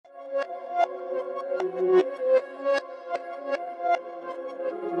What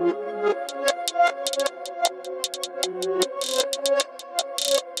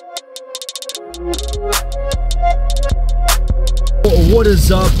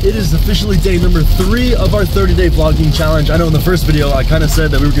is up? It is officially day number 3 of our 30-day vlogging challenge. I know in the first video I kind of said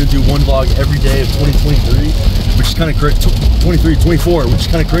that we were going to do one vlog every day of 2023, which is kind of crazy. 24, which is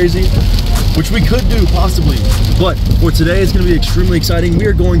kind of crazy, which we could do possibly. But for today, it's going to be extremely exciting. We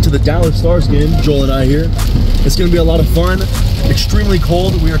are going to the Dallas Stars game, Joel and I here. It's going to be a lot of fun. Extremely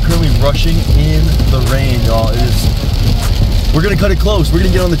cold. We are currently rushing in the rain, y'all. We're gonna cut it close. We're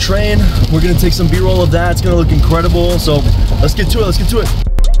gonna get on the train. We're gonna take some B-roll of that. It's gonna look incredible. So let's get to it. Let's get to it.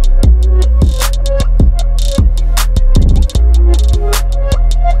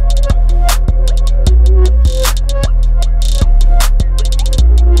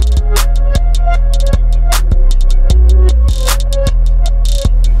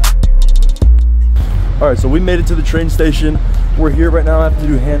 All right, so we made it to the train station. We're here right now. I have to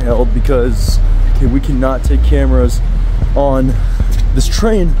do handheld because we cannot take cameras on this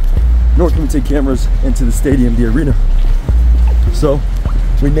train, nor can we take cameras into the stadium, the arena. So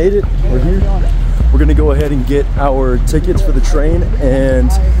we made it, we're here. We're gonna go ahead and get our tickets for the train and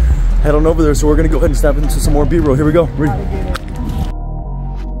head on over there. So we're gonna go ahead and snap into some more B-roll. Here we go, ready?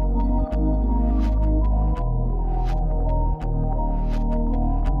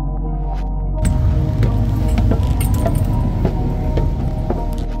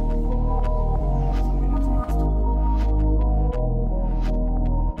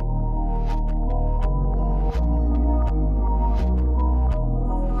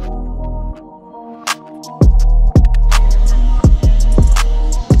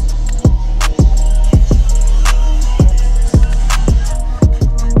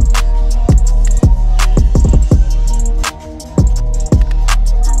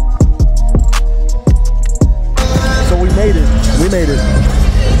 We made it.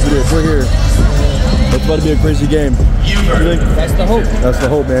 We're here. It's about to be a crazy game. That's the hope. That's the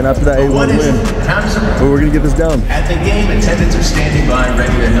hope, man. After that 8-1 win. But we're going to get this down. At the game, attendants are standing by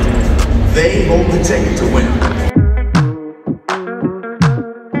ready to help. They hold the ticket to win.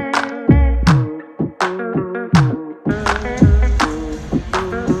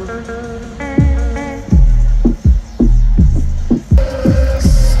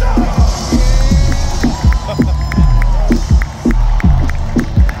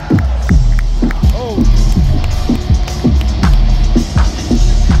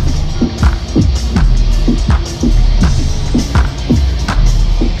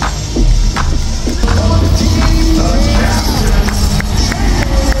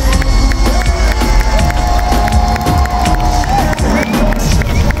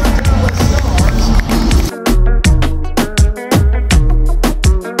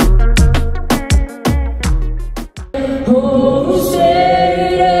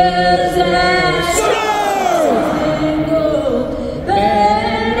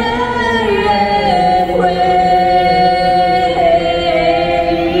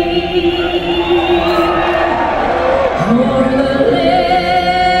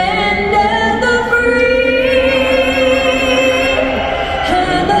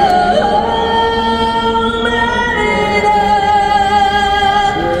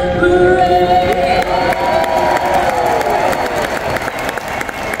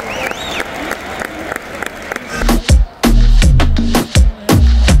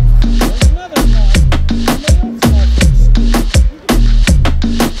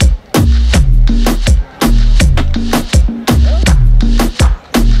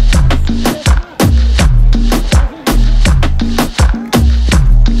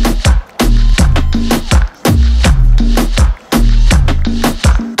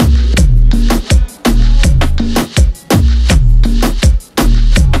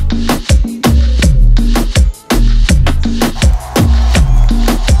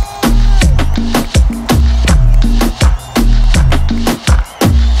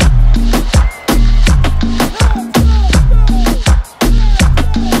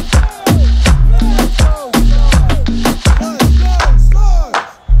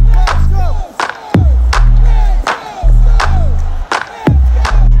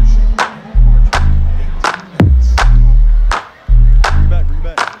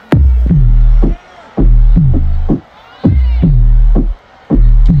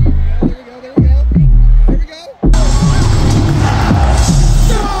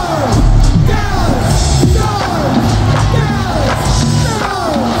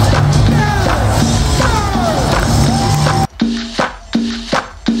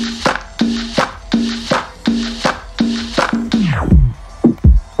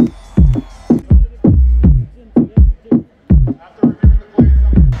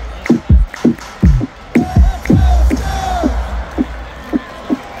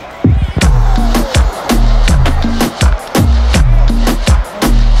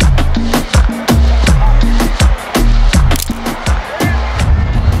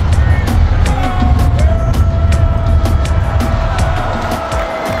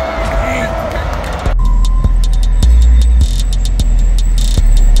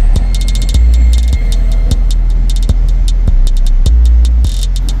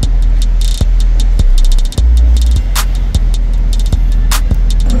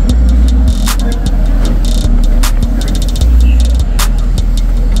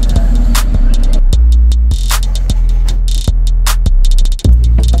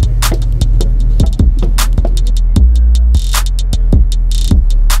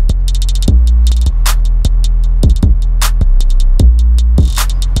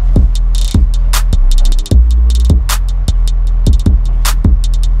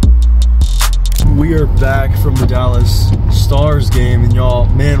 from the Dallas Stars game, and y'all,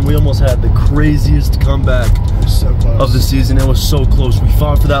 man, we almost had the craziest comeback So close. of the season. It was so close. We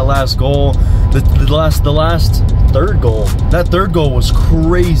fought for that last goal. The last third goal. That third goal was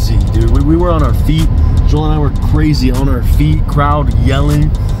crazy, dude. We were on our feet. Joel and I were crazy on our feet. Crowd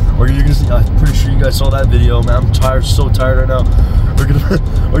yelling. Or you're gonna see, I'm pretty sure you guys saw that video, man. I'm tired, so tired right now. We're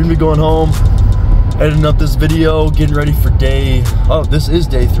gonna be going home, editing up this video, getting ready for this is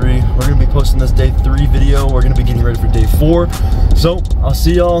day 3. We're gonna be posting this day 3 video. We're gonna be getting ready for day 4. So I'll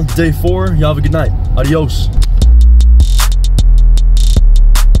see y'all day 4. Y'all have a good night. Adios.